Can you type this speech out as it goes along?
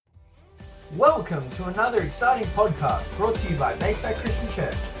Welcome to another exciting podcast brought to you by Bayside Christian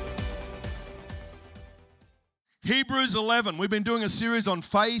Church. Hebrews 11. We've been doing a series on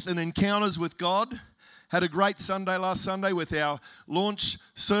faith and encounters with God. Had a great Sunday last Sunday with our launch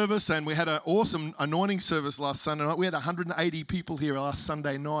service, and we had an awesome anointing service last Sunday night. We had 180 people here last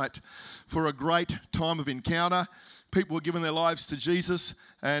Sunday night for a great time of encounter. People were giving their lives to Jesus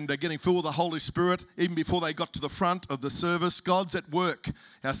and getting filled with the Holy Spirit even before they got to the front of the service. God's at work.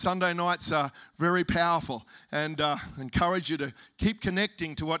 Our Sunday nights are very powerful, and encourage you to keep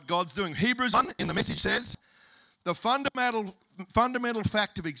connecting to what God's doing. Hebrews 1 in the message says, the fundamental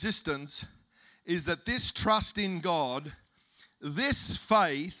fact of existence is that this trust in God, this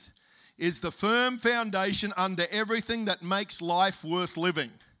faith, is the firm foundation under everything that makes life worth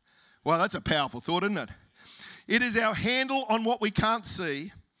living. Well, that's a powerful thought, isn't it? It is our handle on what we can't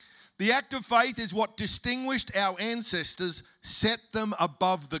see. The act of faith is what distinguished our ancestors, set them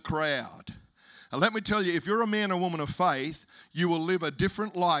above the crowd. And let me tell you, if you're a man or woman of faith, you will live a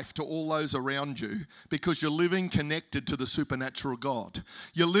different life to all those around you because you're living connected to the supernatural God.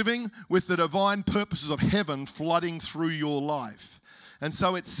 You're living with the divine purposes of heaven flooding through your life. And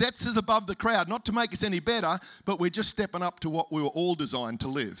so it sets us above the crowd, not to make us any better, but we're just stepping up to what we were all designed to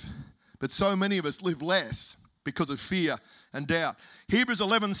live. But so many of us live less because of fear and doubt. Hebrews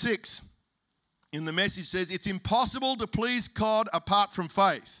 11:6 in the message says, it's impossible to please God apart from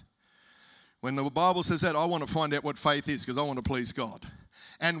faith. When the Bible says that, I want to find out what faith is because I want to please God.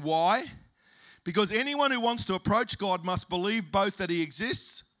 And why? Because anyone who wants to approach God must believe both that He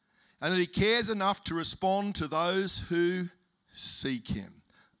exists and that He cares enough to respond to those who seek Him.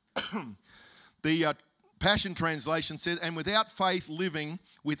 The Passion Translation says, and without faith living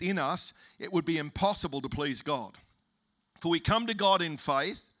within us, it would be impossible to please God. For we come to God in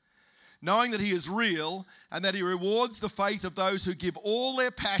faith, knowing that He is real and that He rewards the faith of those who give all their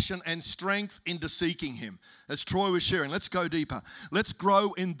passion and strength into seeking Him. As Troy was sharing, let's go deeper. Let's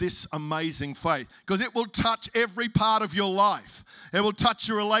grow in this amazing faith because it will touch every part of your life. It will touch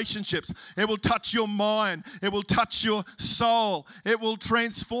your relationships. It will touch your mind. It will touch your soul. It will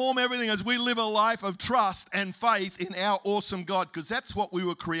transform everything as we live a life of trust and faith in our awesome God because that's what we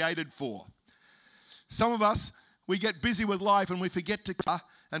were created for. Some of us, we get busy with life and we forget to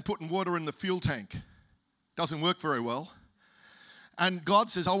and putting water in the fuel tank. Doesn't work very well. And God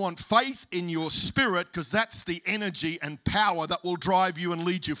says, I want faith in your spirit because that's the energy and power that will drive you and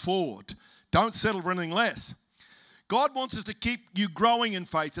lead you forward. Don't settle for anything less. God wants us to keep you growing in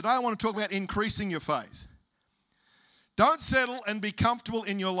faith. Today I want to talk about increasing your faith. Don't settle and be comfortable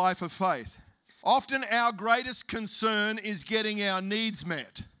in your life of faith. Often our greatest concern is getting our needs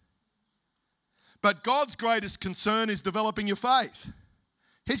met. But God's greatest concern is developing your faith.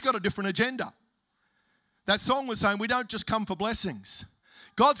 He's got a different agenda. That song was saying we don't just come for blessings.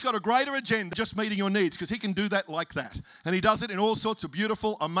 God's got a greater agenda, just meeting your needs, because He can do that like that. And He does it in all sorts of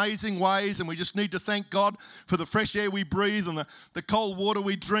beautiful, amazing ways. And we just need to thank God for the fresh air we breathe and the cold water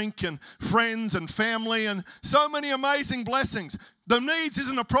we drink and friends and family and so many amazing blessings. The needs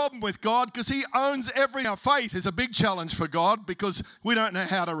isn't a problem with God because He owns everything. Our faith is a big challenge for God because we don't know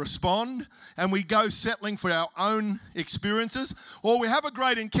how to respond and we go settling for our own experiences. Or we have a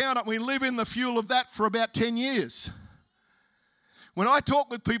great encounter and we live in the fuel of that for about 10 years. When I talk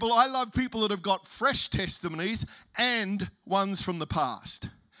with people, I love people that have got fresh testimonies and ones from the past.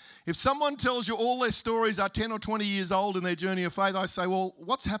 If someone tells you all their stories are 10 or 20 years old in their journey of faith, I say, well,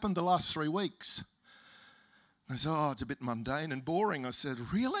 what's happened the last 3 weeks? They say, oh, it's a bit mundane and boring. I said,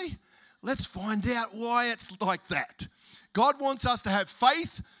 really? Let's find out why it's like that. God wants us to have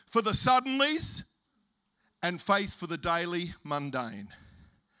faith for the suddenlies and faith for the daily mundane.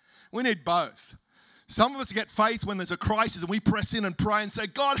 We need both. Some of us get faith when there's a crisis and we press in and pray and say,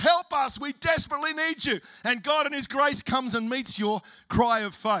 God, help us. We desperately need you. And God in His grace comes and meets your cry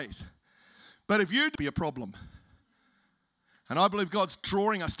of faith. But if you'd be a problem, and I believe God's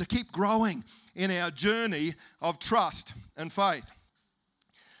drawing us to keep growing in our journey of trust and faith.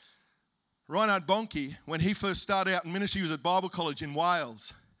 Reinhard Bonnke, when he first started out in ministry, he was at Bible College in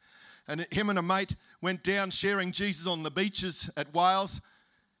Wales. And him and a mate went down sharing Jesus on the beaches at Wales.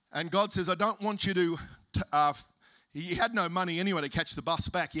 And God says, I don't want you to, he had no money anyway to catch the bus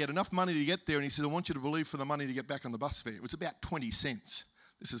back. He had enough money to get there. And he says, I want you to believe for the money to get back on the bus fare. It was about 20 cents.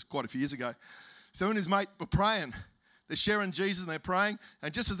 This is quite a few years ago. So he and his mate were praying. They're sharing Jesus and they're praying.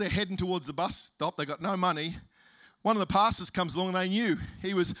 And just as they're heading towards the bus stop, they got no money. One of the pastors comes along and they knew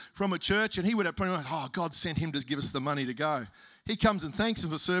he was from a church and he would have pretty much, oh, God sent him to give us the money to go. He comes and thanks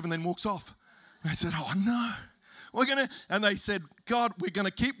him for serving and then walks off. And they said, oh, no. And they said, God, we're going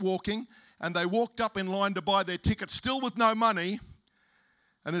to keep walking. And they walked up in line to buy their ticket, still with no money.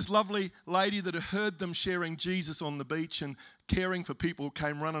 And this lovely lady that had heard them sharing Jesus on the beach and caring for people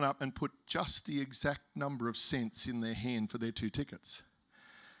came running up and put just the exact number of cents in their hand for their 2 tickets.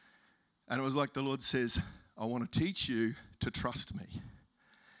 And it was like the Lord says, I want to teach you to trust me.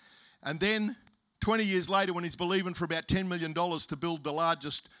 And then 20 years later, when he's believing for about $10 million to build the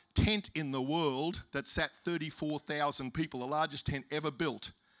largest tent in the world that sat 34,000 people, the largest tent ever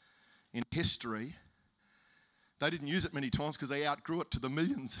built in history, they didn't use it many times because they outgrew it to the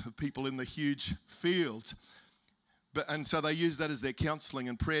millions of people in the huge fields. And so they used that as their counselling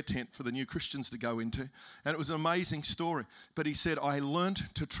and prayer tent for the new Christians to go into. And it was an amazing story. But he said, I learned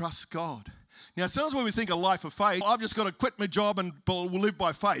to trust God. Now, sometimes when we think of life of faith, I've just got to quit my job and we'll live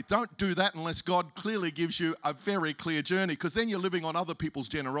by faith. Don't do that unless God clearly gives you a very clear journey, because then you're living on other people's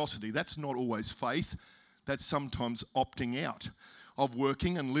generosity. That's not always faith. That's sometimes opting out of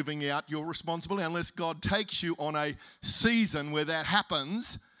working and living out your responsibility, unless God takes you on a season where that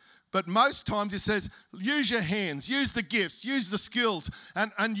happens. But most times it says, use your hands, use the gifts, use the skills,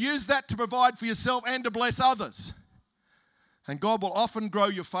 and use that to provide for yourself and to bless others. And God will often grow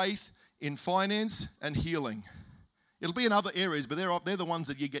your faith in finance and healing. It'll be in other areas, but they're the ones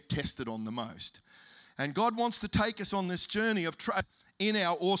that you get tested on the most. And God wants to take us on this journey of trust in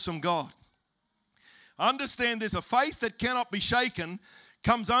our awesome God. Understand there's a faith that cannot be shaken,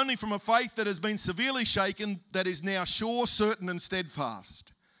 comes only from a faith that has been severely shaken, that is now sure, certain, and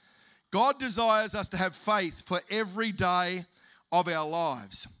steadfast. God desires us to have faith for every day of our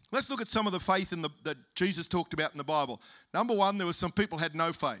lives. Let's look at some of the faith that Jesus talked about in the Bible. Number one, there were some people who had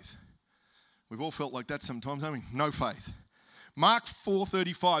no faith. We've all felt like that sometimes, haven't we? No faith. Mark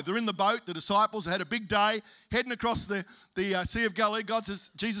 4:35. They're in the boat. The disciples had a big day, heading across the Sea of Galilee.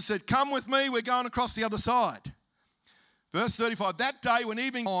 Jesus said, come with me. We're going across the other side. Verse 35. That day when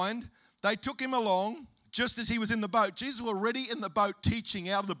evening lined, they took him along just as he was in the boat. Jesus was already in the boat teaching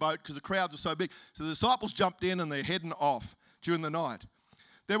out of the boat because the crowds were so big. So the disciples jumped in and they're heading off during the night.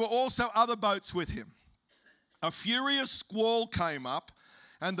 There were also other boats with him. A furious squall came up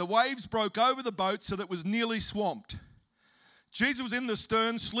and the waves broke over the boat so that it was nearly swamped. Jesus was in the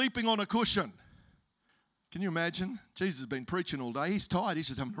stern sleeping on a cushion. Can you imagine? Jesus has been preaching all day. He's tired. He's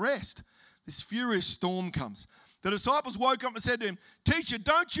just having a rest. This furious storm comes. The disciples woke up and said to him, Teacher,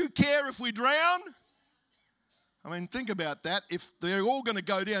 don't you care if we drown? I mean, think about that. If they're all going to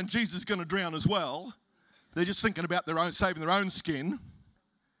go down, Jesus is going to drown as well. They're just thinking about saving their own skin.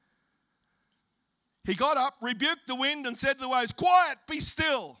 He got up, rebuked the wind and said to the waves, Quiet, be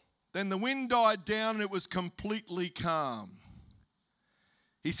still. Then the wind died down and it was completely calm.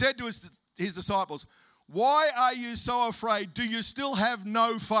 He said to his disciples, Why are you so afraid? Do you still have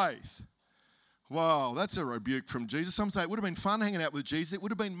no faith? Wow, that's a rebuke from Jesus. Some say it would have been fun hanging out with Jesus. It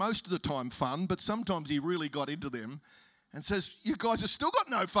would have been most of the time fun, but sometimes he really got into them and says, you guys have still got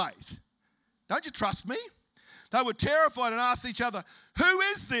no faith. Don't you trust me? They were terrified and asked each other, Who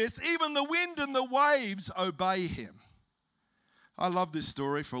is this? Even the wind and the waves obey him. I love this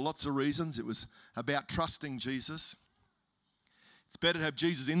story for lots of reasons. It was about trusting Jesus. It's better to have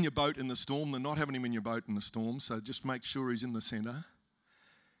Jesus in your boat in the storm than not having him in your boat in the storm, so just make sure he's in the center.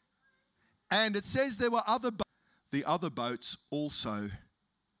 And it says there were the other boats also,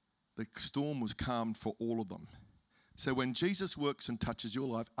 the storm was calmed for all of them. So when Jesus works and touches your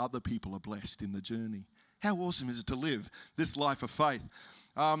life, other people are blessed in the journey. How awesome is it to live this life of faith?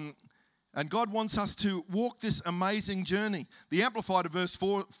 And God wants us to walk this amazing journey. The Amplified of verse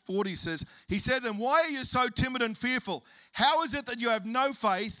 40 says, He said then, Why are you so timid and fearful? How is it that you have no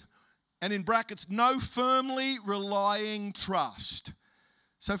faith, and in brackets, no firmly relying trust?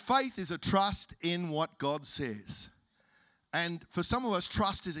 So faith is a trust in what God says. And for some of us,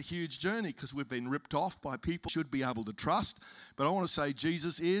 trust is a huge journey because we've been ripped off by people who should be able to trust. But I want to say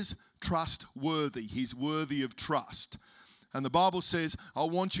Jesus is trustworthy. He's worthy of trust. And the Bible says, I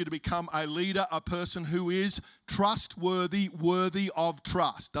want you to become a leader, a person who is trustworthy, worthy of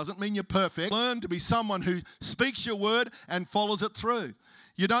trust. Doesn't mean you're perfect. Learn to be someone who speaks your word and follows it through.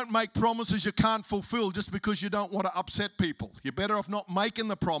 You don't make promises you can't fulfill just because you don't want to upset people. You're better off not making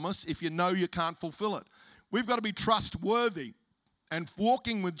the promise if you know you can't fulfill it. We've got to be trustworthy, and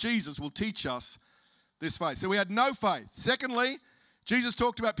walking with Jesus will teach us this faith. So we had no faith. Secondly, Jesus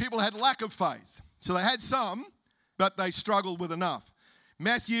talked about people who had lack of faith. So they had some, but they struggled with enough.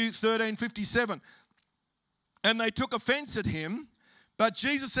 Matthew 13:57. And they took offense at him, but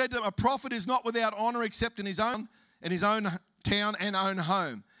Jesus said to them, a prophet is not without honor except in his own town and own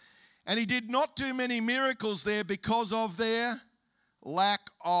home. And he did not do many miracles there because of their lack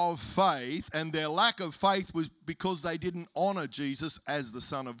of faith, and their lack of faith was because they didn't honor Jesus as the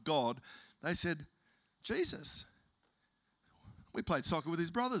Son of God. They said, Jesus, We played soccer with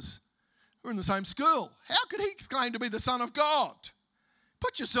his brothers. We're in the same school. How could he claim to be the Son of God?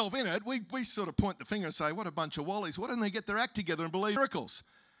 Put yourself in it. We sort of point the finger and say, what a bunch of wallies. Why don't they get their act together and believe miracles?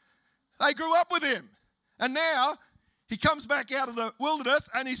 They grew up with him. And now he comes back out of the wilderness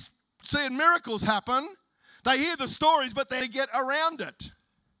and he's seeing miracles happen. They hear the stories, but they get around it.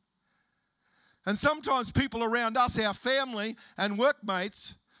 And sometimes people around us, our family and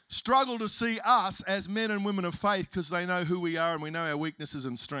workmates, struggle to see us as men and women of faith because they know who we are and we know our weaknesses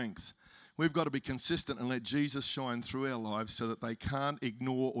and strengths. We've got to be consistent and let Jesus shine through our lives so that they can't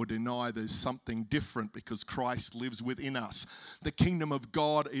ignore or deny there's something different because Christ lives within us. The kingdom of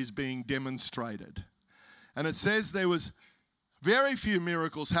God is being demonstrated. And it says there was very few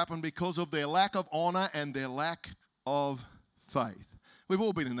miracles happen because of their lack of honor and their lack of faith. We've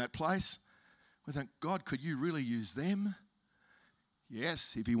all been in that place. We think, God, could you really use them?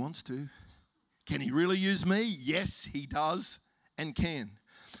 Yes, if he wants to. Can he really use me? Yes, he does and can.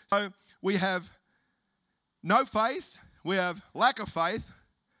 So we have no faith. We have lack of faith.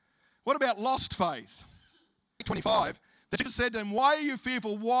 What about lost faith? 25. Jesus said to him, why are you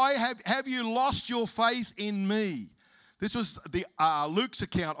fearful? Why have you lost your faith in me? This was the Luke's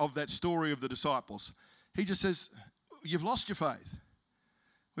account of that story of the disciples. He just says, you've lost your faith.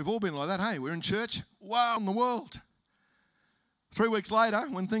 We've all been like that. Hey, we're in church. Wow, in the world. 3 weeks later,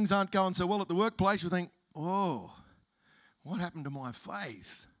 when things aren't going so well at the workplace, you think, oh, what happened to my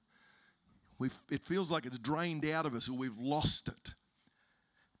faith? It feels like it's drained out of us or we've lost it.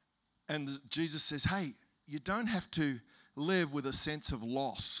 And Jesus says, hey, you don't have to live with a sense of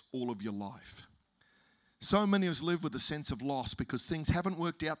loss all of your life. So many of us live with a sense of loss because things haven't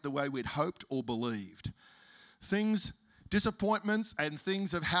worked out the way we'd hoped or believed. Disappointments and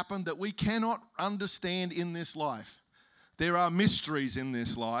things have happened that we cannot understand in this life. There are mysteries in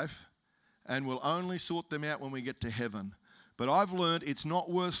this life, and we'll only sort them out when we get to heaven. But I've learned it's not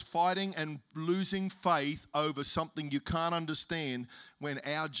worth fighting and losing faith over something you can't understand when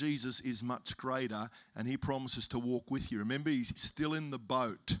our Jesus is much greater and he promises to walk with you. Remember, he's still in the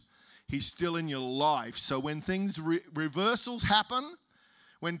boat. He's still in your life. So when things, reversals happen,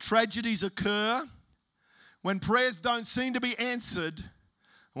 when tragedies occur, when prayers don't seem to be answered,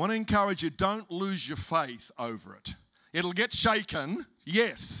 I want to encourage you, don't lose your faith over it. It'll get shaken,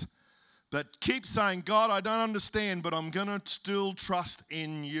 yes, but keep saying, God, I don't understand, but I'm going to still trust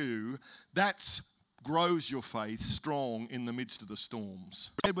in you. That grows your faith strong in the midst of the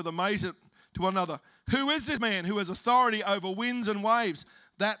storms. Said with amazement to one another, who is this man who has authority over winds and waves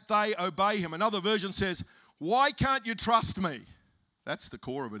that they obey him? Another version says, why can't you trust me? That's the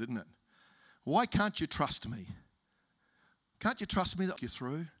core of it, isn't it? Why can't you trust me? Can't you trust me that you're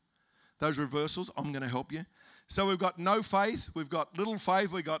through? Those reversals, I'm going to help you. So we've got no faith, we've got little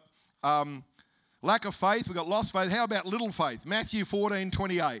faith, we've got lack of faith, we've got lost faith. How about little faith? Matthew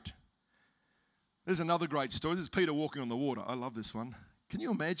 14:28. There's another great story. This is Peter walking on the water. I love this one. Can you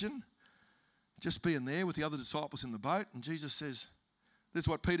imagine just being there with the other disciples in the boat? And Jesus says, this is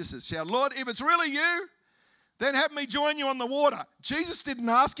what Peter says, shout, Lord, if it's really you, then have me join you on the water. Jesus didn't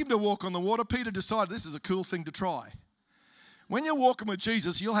ask him to walk on the water. Peter decided this is a cool thing to try. When you're walking with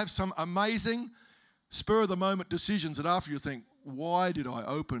Jesus, you'll have some amazing spur-of-the-moment decisions that after you think, why did I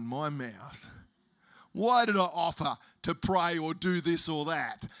open my mouth? Why did I offer to pray or do this or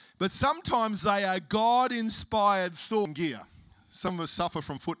that? But sometimes they are God-inspired thought gear. Some of us suffer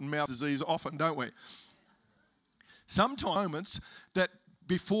from foot and mouth disease often, don't we? Sometimes moments that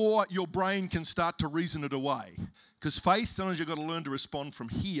before your brain can start to reason it away. Because faith, sometimes you've got to learn to respond from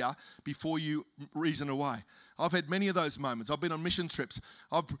here before you reason away. I've had many of those moments. I've been on mission trips.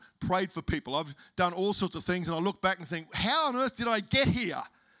 I've prayed for people. I've done all sorts of things, and I look back and think, how on earth did I get here?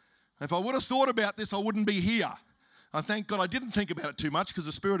 If I would have thought about this, I wouldn't be here. I thank God I didn't think about it too much because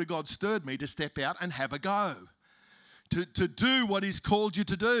the Spirit of God stirred me to step out and have a go. To do what he's called you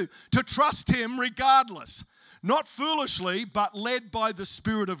to do. To trust him regardless. Not foolishly, but led by the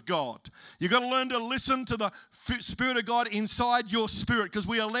Spirit of God. You've got to learn to listen to the Spirit of God inside your spirit because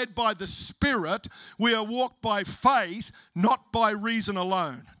we are led by the Spirit. We are walked by faith, not by reason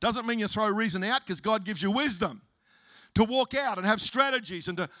alone. Doesn't mean you throw reason out because God gives you wisdom to walk out and have strategies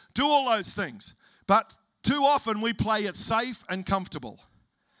and to do all those things. But too often we play it safe and comfortable.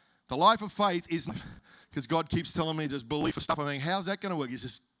 The life of faith is, because God keeps telling me this belief of stuff. I think, how's that going to work? He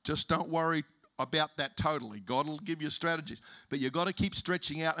says, just don't worry about that totally. God will give you strategies. But you've got to keep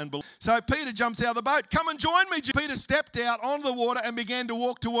stretching out and believe. So Peter jumps out of the boat. Come and join me. Peter stepped out onto the water and began to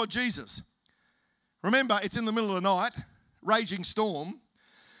walk toward Jesus. Remember, it's in the middle of the night, raging storm.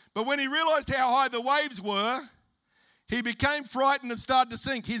 But when he realized how high the waves were, he became frightened and started to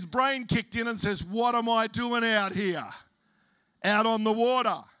sink. His brain kicked in and says, what am I doing out here? out on the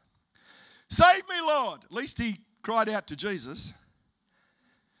water. Save me, Lord. At least he cried out to Jesus.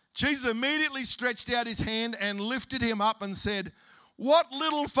 Jesus immediately stretched out his hand and lifted him up and said, what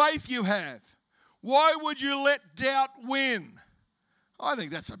little faith you have. Why would you let doubt win? I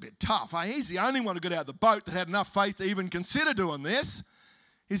think that's a bit tough. He's the only one who got out of the boat that had enough faith to even consider doing this.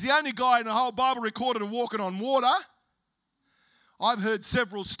 He's the only guy in the whole Bible recorded of walking on water. I've heard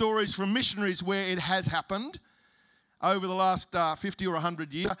several stories from missionaries where it has happened over the last 50 or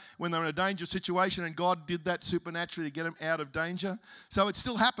 100 years when they're in a dangerous situation and God did that supernaturally to get them out of danger. So it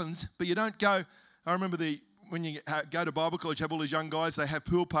still happens, but you don't go. I remember when you go to Bible college, you have all these young guys, they have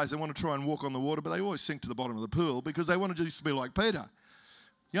pool plays, they want to try and walk on the water, but they always sink to the bottom of the pool because they want to just be like Peter.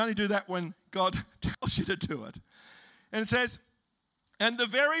 You only do that when God tells you to do it. And it says, and the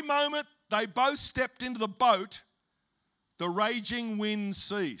very moment they both stepped into the boat, the raging wind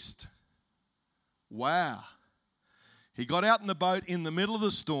ceased. Wow. He got out in the boat in the middle of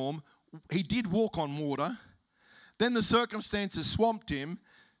the storm. He did walk on water. Then the circumstances swamped him.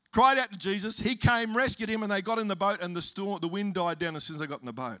 Cried out to Jesus. He came, rescued him, and they got in the boat, and the wind died down as soon as they got in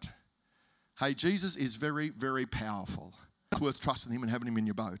the boat. Hey, Jesus is very, very powerful. It's worth trusting him and having him in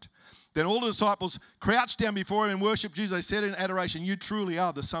your boat. Then all the disciples crouched down before him and worshipped Jesus. They said in adoration, you truly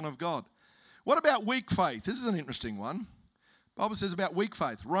are the Son of God. What about weak faith? This is an interesting one. The Bible says about weak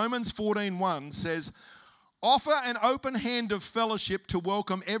faith. Romans 14:1 says, offer an open hand of fellowship to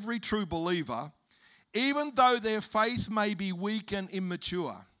welcome every true believer, even though their faith may be weak and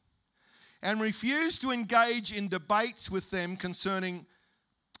immature, and refuse to engage in debates with them concerning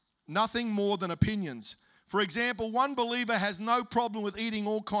nothing more than opinions. For example, one believer has no problem with eating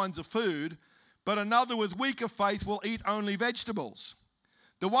all kinds of food, but another with weaker faith will eat only vegetables.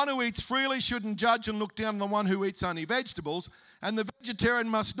 The one who eats freely shouldn't judge and look down on the one who eats only vegetables, and the vegetarian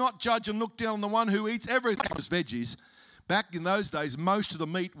must not judge and look down on the one who eats everything as veggies. Back in those days, most of the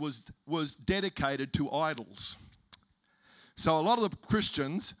meat was dedicated to idols. So a lot of the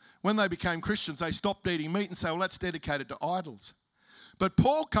Christians, when they became Christians, they stopped eating meat and say, well, that's dedicated to idols. But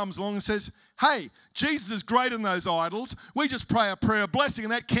Paul comes along and says, hey, Jesus is greater than those idols. We just pray a prayer of blessing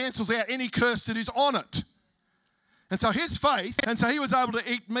and that cancels out any curse that is on it. And so his faith, and so he was able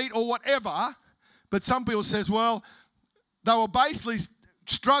to eat meat or whatever, but some people says, well, they were basically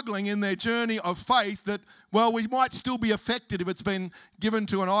struggling in their journey of faith that, well, we might still be affected if it's been given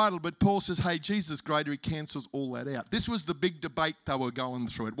to an idol, but Paul says, hey, Jesus is greater, he cancels all that out. This was the big debate they were going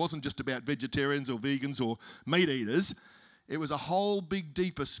through. It wasn't just about vegetarians or vegans or meat eaters. It was a whole big,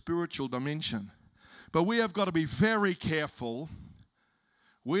 deeper spiritual dimension. But we have got to be very careful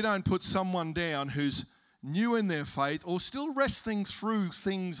we don't put someone down who's new in their faith or still wrestling through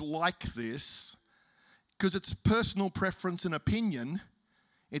things like this, because it's personal preference and opinion.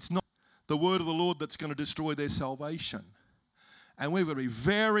 It's not the word of the Lord that's going to destroy their salvation. And we've got to be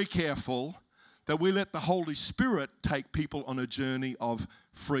very careful that we let the Holy Spirit take people on a journey of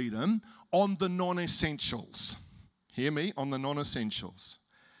freedom on the non-essentials. Hear me? On the non-essentials.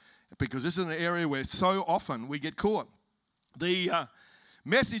 Because this is an area where so often we get caught. The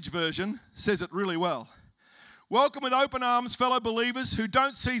Message version says it really well. Welcome with open arms, fellow believers who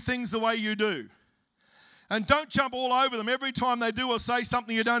don't see things the way you do. And don't jump all over them every time they do or say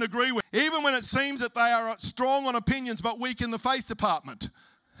something you don't agree with, even when it seems that they are strong on opinions but weak in the faith department.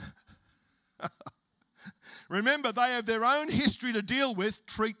 Remember, they have their own history to deal with.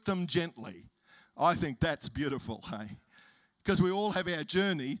 Treat them gently. I think that's beautiful, hey? Because we all have our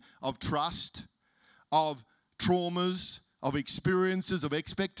journey of trust, of traumas, of experiences, of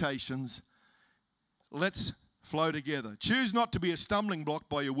expectations. Let's flow together. Choose not to be a stumbling block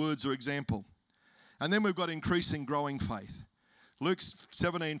by your words or example. And then we've got increasing, growing faith. Luke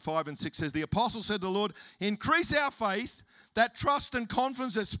 17:5-6 says, the apostle said to the Lord, increase our faith, that trust and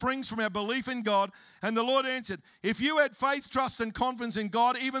confidence that springs from our belief in God. And the Lord answered, if you had faith, trust and confidence in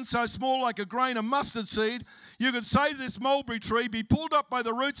God, even so small like a grain of mustard seed, you could say to this mulberry tree, be pulled up by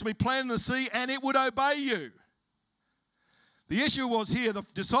the roots and be planted in the sea, and it would obey you. The issue was here, the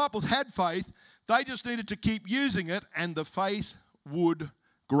disciples had faith, they just needed to keep using it, and the faith would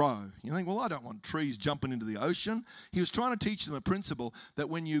grow. You think, well, I don't want trees jumping into the ocean. He was trying to teach them a principle that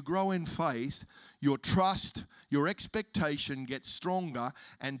when you grow in faith, your trust, your expectation gets stronger,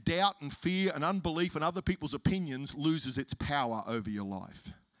 and doubt and fear and unbelief and other people's opinions loses its power over your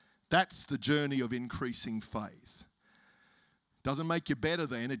life. That's the journey of increasing faith. Doesn't make you better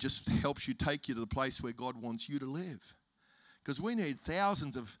then, it just helps you take you to the place where God wants you to live. Because we need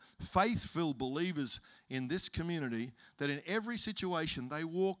thousands of faith-filled believers in this community that in every situation they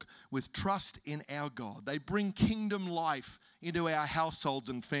walk with trust in our God. They bring kingdom life into our households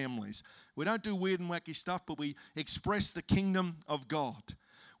and families. We don't do weird and wacky stuff, but we express the kingdom of God.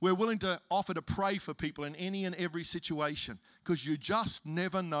 We're willing to offer to pray for people in any and every situation because you just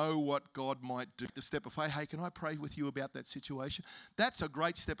never know what God might do. The step of faith, hey, can I pray with you about that situation? That's a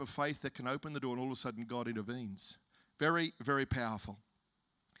great step of faith that can open the door and all of a sudden God intervenes. Very, very powerful.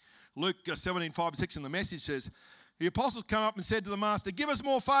 Luke 17:5-6 in the Message says, the apostles come up and said to the master, give us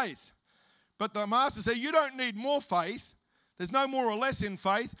more faith. But the master said, you don't need more faith. There's no more or less in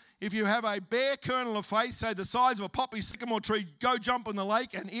faith. If you have a bare kernel of faith, say the size of a poppy sycamore tree, go jump in the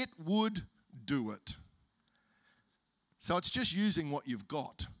lake and it would do it. So it's just using what you've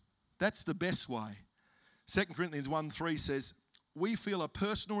got. That's the best way. 2 Corinthians 1:3 says, we feel a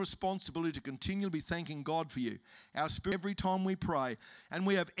personal responsibility to continually be thanking God for you, our spirit, every time we pray. And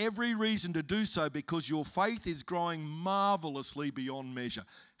we have every reason to do so because your faith is growing marvelously beyond measure.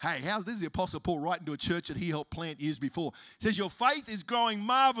 Hey, this is the Apostle Paul writing to a church that he helped plant years before. He says, your faith is growing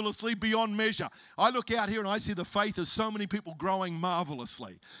marvelously beyond measure. I look out here and I see the faith of so many people growing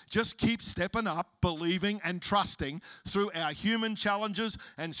marvelously. Just keep stepping up, believing and trusting through our human challenges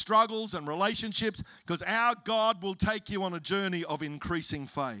and struggles and relationships because our God will take you on a journey of increasing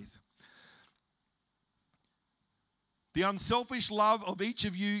faith. The unselfish love of each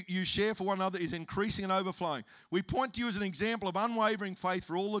of you share for one another is increasing and overflowing. We point to you as an example of unwavering faith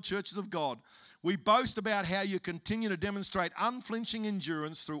for all the churches of God. We boast about how you continue to demonstrate unflinching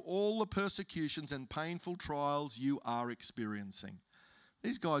endurance through all the persecutions and painful trials you are experiencing.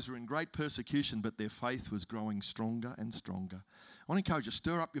 These guys were in great persecution, but their faith was growing stronger and stronger. I want to encourage you,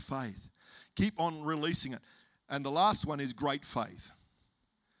 stir up your faith. Keep on releasing it. And the last one is great faith.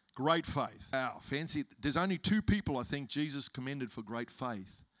 Great faith. Wow, fancy. There's only two people I think Jesus commended for great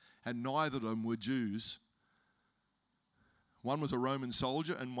faith, and neither of them were Jews. One was a Roman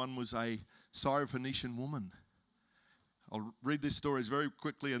soldier and one was a Syrophoenician woman. I'll read these stories very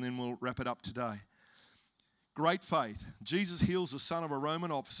quickly and then we'll wrap it up today. Great faith. Jesus heals the son of a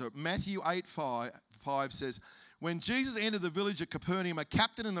Roman officer. Matthew 8:5 says, when Jesus entered the village of Capernaum, a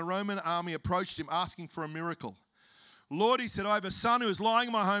captain in the Roman army approached him asking for a miracle. Lord, he said, I have a son who is lying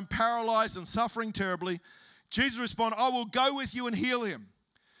in my home, paralyzed and suffering terribly. Jesus responded, I will go with you and heal him.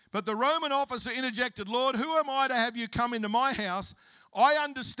 But the Roman officer interjected, Lord, who am I to have you come into my house? I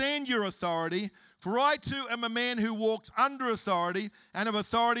understand your authority, for I too am a man who walks under authority and have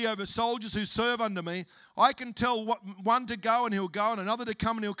authority over soldiers who serve under me. I can tell one to go and he'll go and another to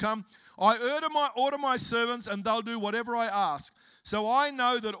come and he'll come. I order my servants and they'll do whatever I ask. So I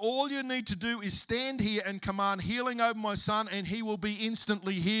know that all you need to do is stand here and command healing over my son and he will be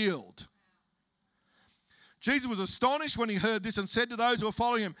instantly healed. Jesus was astonished when he heard this and said to those who were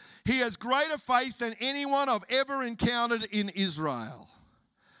following him, he has greater faith than anyone I've ever encountered in Israel.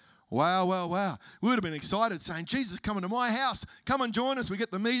 Wow, wow, wow. We would have been excited saying, Jesus, coming to my house. Come and join us. We get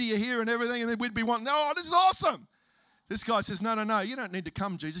the media here and everything. And then we'd be wanting, oh, this is awesome. This guy says, no, you don't need to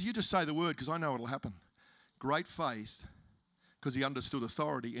come, Jesus. You just say the word because I know it'll happen. Great faith because he understood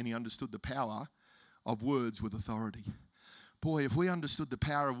authority and he understood the power of words with authority. Boy, if we understood the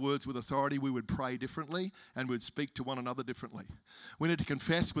power of words with authority, we would pray differently and we'd speak to one another differently. We need to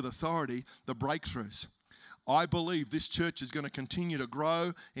confess with authority the breakthroughs. I believe this church is going to continue to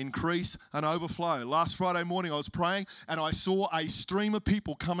grow, increase, and overflow. Last Friday morning I was praying and I saw a stream of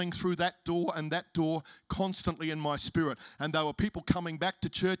people coming through that door and that door constantly in my spirit. And there were people coming back to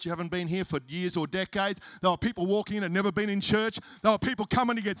church. You haven't been here for years or decades. There were people walking in and never been in church. There were people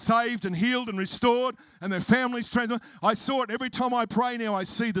coming to get saved and healed and restored and their families transformed. I saw it every time I pray now. I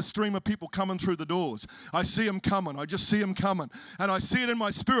see the stream of people coming through the doors. I see them coming. I just see them coming. And I see it in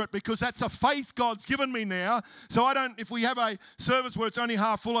my spirit because that's a faith God's given me now. So if we have a service where it's only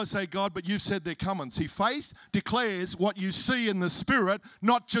half full, I say, God, but you've said they're coming. See, faith declares what you see in the spirit,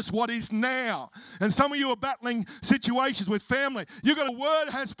 not just what is now. And some of you are battling situations with family. You've got a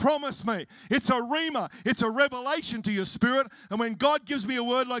word has promised me. It's a rhema. It's a revelation to your spirit. And when God gives me a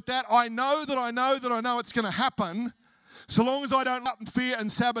word like that, I know it's going to happen. So long as I don't let fear and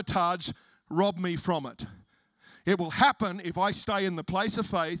sabotage rob me from it. It will happen if I stay in the place of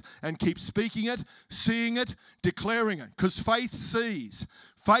faith and keep speaking it, seeing it, declaring it. Because faith sees,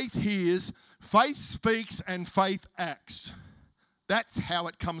 faith hears, faith speaks, and faith acts. That's how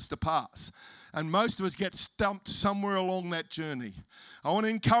it comes to pass. And most of us get stumped somewhere along that journey. I want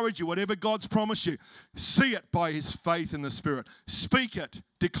to encourage you, whatever God's promised you, see it by his faith in the Spirit. Speak it,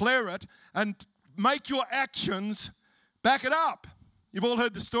 declare it, and make your actions back it up. You've all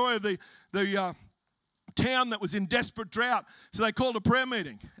heard the story of the town that was in desperate drought. So they called a prayer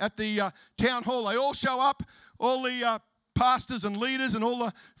meeting at the town hall. They all show up, all the pastors and leaders and all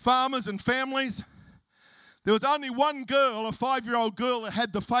the farmers and families. There was only one girl, a 5-year-old girl, that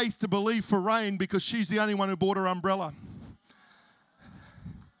had the faith to believe for rain because she's the only one who bought her umbrella.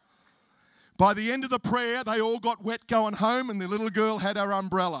 By the end of the prayer, they all got wet going home and the little girl had her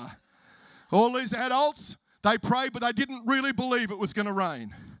umbrella. All these adults, they prayed, but they didn't really believe it was going to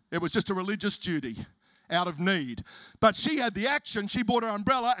rain. It was just a religious duty out of need. But she had the action. She bought her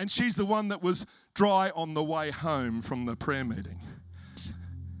umbrella and she's the one that was dry on the way home from the prayer meeting.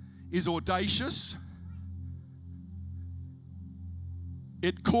 Is audacious.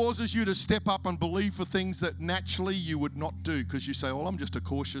 It causes you to step up and believe for things that naturally you would not do because you say, oh, I'm just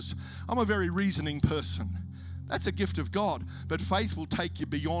I'm a very reasoning person. That's a gift of God. But faith will take you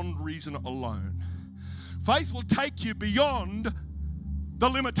beyond reason alone. Faith will take you beyond the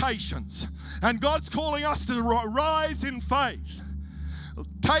limitations. And God's calling us to rise in faith.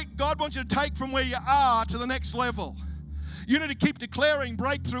 God wants you to take from where you are to the next level. You need to keep declaring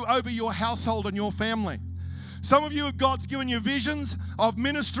breakthrough over your household and your family. Some of you, God's given you visions of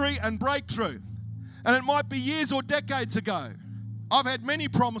ministry and breakthrough. And it might be years or decades ago. I've had many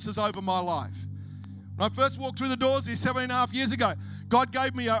promises over my life. When I first walked through the doors here 7.5 years ago, God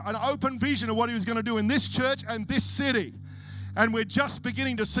gave me an open vision of what He was going to do in this church and this city. And we're just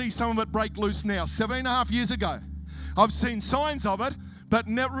beginning to see some of it break loose now. 7.5 years ago. I've seen signs of it, but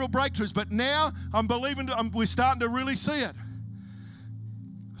not real breakthroughs. But now I'm believing we're starting to really see it.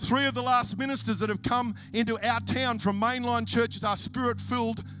 3 of the last ministers that have come into our town from mainline churches are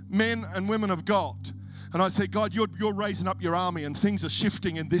spirit-filled men and women of God. And I say, God, you're raising up your army and things are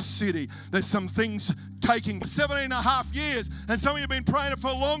shifting in this city. There's some things taking 7.5 years, and some of you have been praying it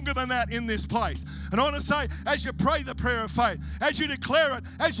for longer than that in this place. And I want to say, as you pray the prayer of faith, as you declare it,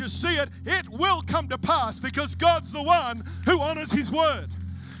 as you see it, it will come to pass because God's the one who honors His word.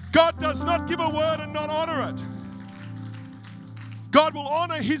 God does not give a word and not honor it. God will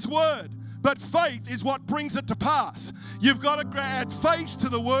honor His word, but faith is what brings it to pass. You've got to add faith to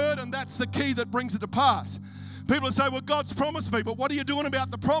the word, and that's the key that brings it to pass. People say, well, God's promised me, but what are you doing about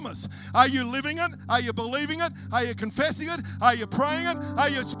the promise? Are you living it? Are you believing it? Are you confessing it? Are you praying it? Are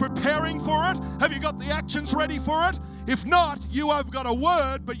you preparing for it? Have you got the actions ready for it? If not, you have got a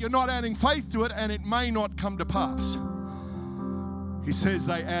word, but you're not adding faith to it, and it may not come to pass. He says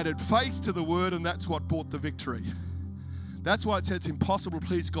they added faith to the word, and that's what brought the victory. That's why it says it's impossible to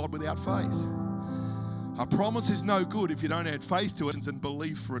please God without faith. A promise is no good if you don't add faith to it and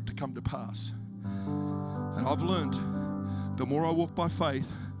believe for it to come to pass. And I've learned the more I walk by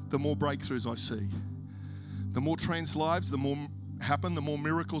faith, the more breakthroughs I see. The more trans lives, the more happen, the more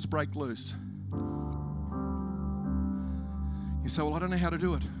miracles break loose. You say, well, I don't know how to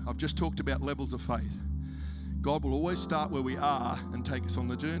do it. I've just talked about levels of faith. God will always start where we are and take us on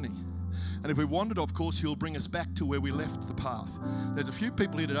the journey. And if we've wandered, of course, He'll bring us back to where we left the path. There's a few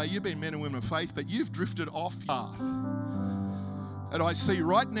people here today, you've been men and women of faith, but you've drifted off your path. And I see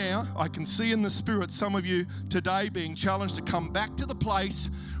right now, I can see in the Spirit some of you today being challenged to come back to the place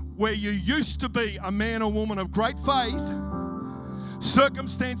where you used to be a man or woman of great faith.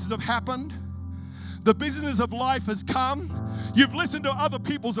 Circumstances have happened. The business of life has come. You've listened to other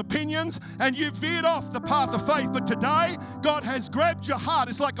people's opinions and you've veered off the path of faith. But today, God has grabbed your heart.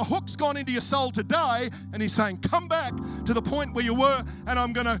 It's like a hook's gone into your soul today. And He's saying, come back to the point where you were and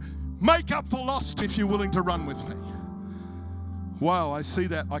I'm going to make up for lost if you're willing to run with me. Wow, I see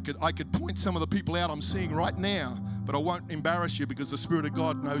that. I could point some of the people out I'm seeing right now, but I won't embarrass you because the Spirit of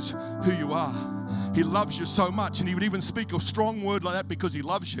God knows who you are. He loves you so much, and He would even speak a strong word like that because He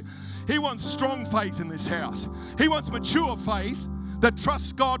loves you. He wants strong faith in this house. He wants mature faith that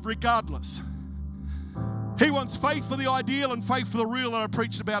trusts God regardless. He wants faith for the ideal and faith for the real that I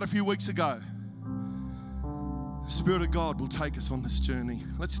preached about a few weeks ago. The Spirit of God will take us on this journey.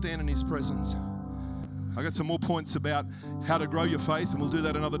 Let's stand in His presence. I got some more points about how to grow your faith, and we'll do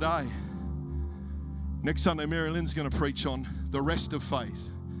that another day. Next Sunday, Mary Lynn's going to preach on the rest of faith.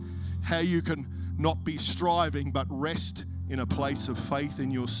 How you can not be striving, but rest in a place of faith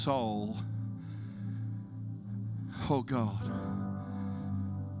in your soul. Oh God.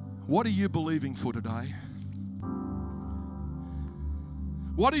 What are you believing for today?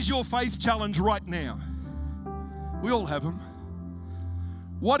 What is your faith challenge right now? We all have them.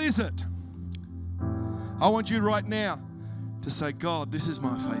 What is it? I want you right now to say, God, this is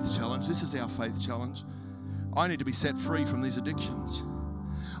my faith challenge. This is our faith challenge. I need to be set free from these addictions.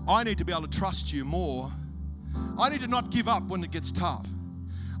 I need to be able to trust you more. I need to not give up when it gets tough.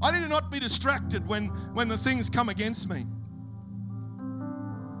 I need to not be distracted when the things come against me.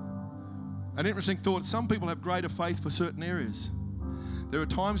 An interesting thought, some people have greater faith for certain areas. There are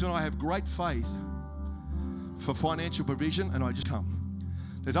times when I have great faith for financial provision and I just come.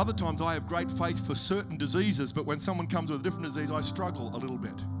 There's other times I have great faith for certain diseases, but when someone comes with a different disease, I struggle a little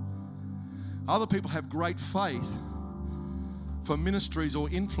bit. Other people have great faith for ministries or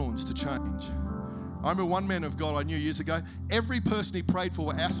influence to change. I remember one man of God I knew years ago, every person he prayed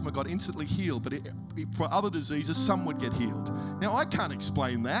for asthma got instantly healed, but for other diseases, some would get healed. Now, I can't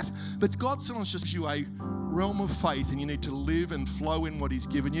explain that, but God sometimes just gives you a realm of faith, and you need to live and flow in what He's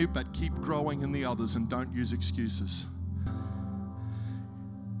given you, but keep growing in the others and don't use excuses.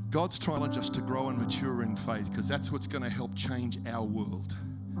 God's trying to just to grow and mature in faith, because that's what's going to help change our world.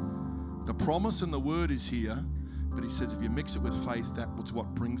 The promise and the word is here, but He says if you mix it with faith, that's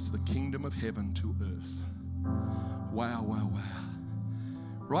what brings the kingdom of heaven to earth. Wow, wow, wow.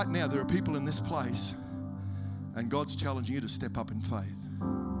 Right now, there are people in this place, and God's challenging you to step up in faith.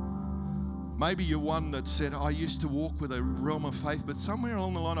 Maybe you're one that said, I used to walk with a realm of faith, but somewhere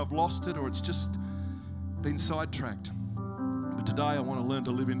along the line I've lost it, or it's just been sidetracked. But today I want to learn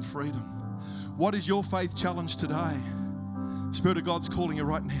to live in freedom. What is your faith challenge today? Spirit of God's calling you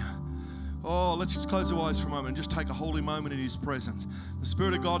right now. Oh, let's just close our eyes for a moment and just take a holy moment in His presence. The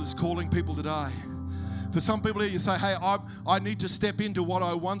Spirit of God is calling people today. For some people here, you say, hey, I need to step into what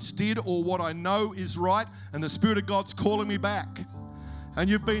I once did or what I know is right, and the Spirit of God's calling me back. And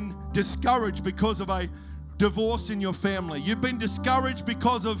you've been discouraged because of a divorce in your family. You've been discouraged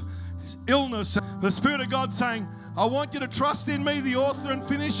because of illness. The Spirit of God's saying, I want you to trust in me, the author and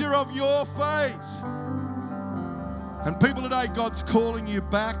finisher of your faith. And people today, God's calling you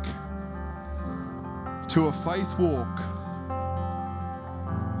back to a faith walk.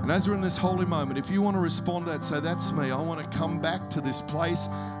 And as we're in this holy moment, if you want to respond to that, say, that's me. I want to come back to this place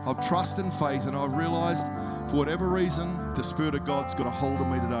of trust and faith. And I've realized, for whatever reason, the Spirit of God's got a hold of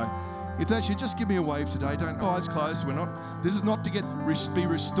me today. If that's you, just give me a wave today. Don't eyes closed. This is not to be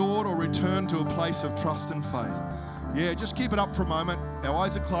restored or returned to a place of trust and faith. Yeah, just keep it up for a moment. Our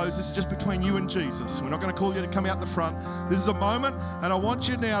eyes are closed. This is just between you and Jesus. We're not going to call you to come out the front. This is a moment, and I want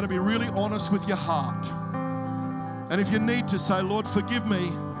you now to be really honest with your heart. And if you need to, say, Lord, forgive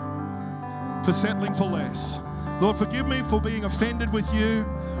me for settling for less. Lord, forgive me for being offended with you,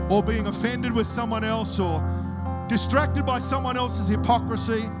 or being offended with someone else, or distracted by someone else's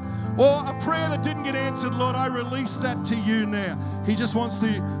hypocrisy, or a prayer that didn't get answered. Lord, I release that to you now. He just wants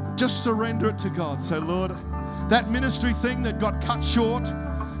to just surrender it to God. So, Lord, that ministry thing that got cut short,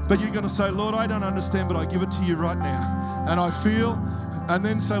 but you're going to say, Lord, I don't understand, but I give it to you right now. And I feel, and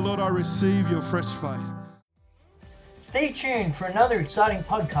then say, Lord, I receive your fresh faith. Stay tuned for another exciting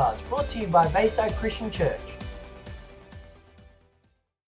podcast brought to you by Bayside Christian Church.